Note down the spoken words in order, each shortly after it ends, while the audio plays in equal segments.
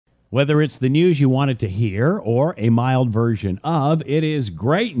Whether it's the news you wanted to hear or a mild version of, it is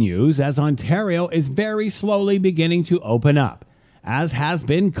great news as Ontario is very slowly beginning to open up. As has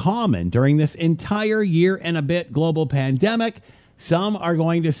been common during this entire year and a bit global pandemic, some are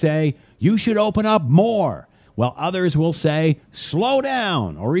going to say, you should open up more, while others will say, slow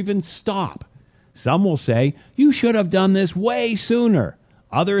down or even stop. Some will say, you should have done this way sooner.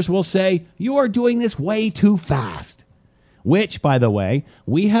 Others will say, you are doing this way too fast. Which, by the way,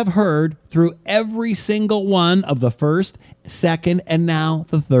 we have heard through every single one of the first, second, and now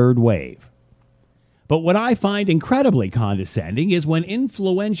the third wave. But what I find incredibly condescending is when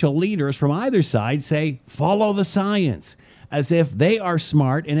influential leaders from either side say, follow the science, as if they are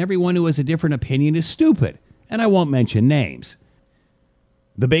smart and everyone who has a different opinion is stupid. And I won't mention names.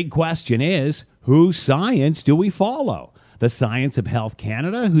 The big question is, whose science do we follow? The science of Health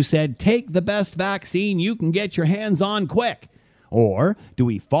Canada, who said, take the best vaccine you can get your hands on quick? Or do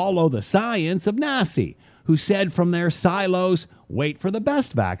we follow the science of NACI, who said from their silos, wait for the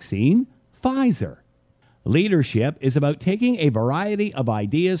best vaccine, Pfizer? Leadership is about taking a variety of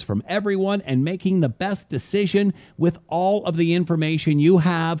ideas from everyone and making the best decision with all of the information you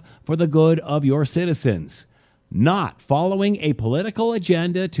have for the good of your citizens, not following a political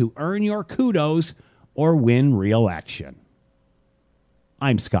agenda to earn your kudos or win re-election.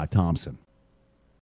 I'm Scott Thompson.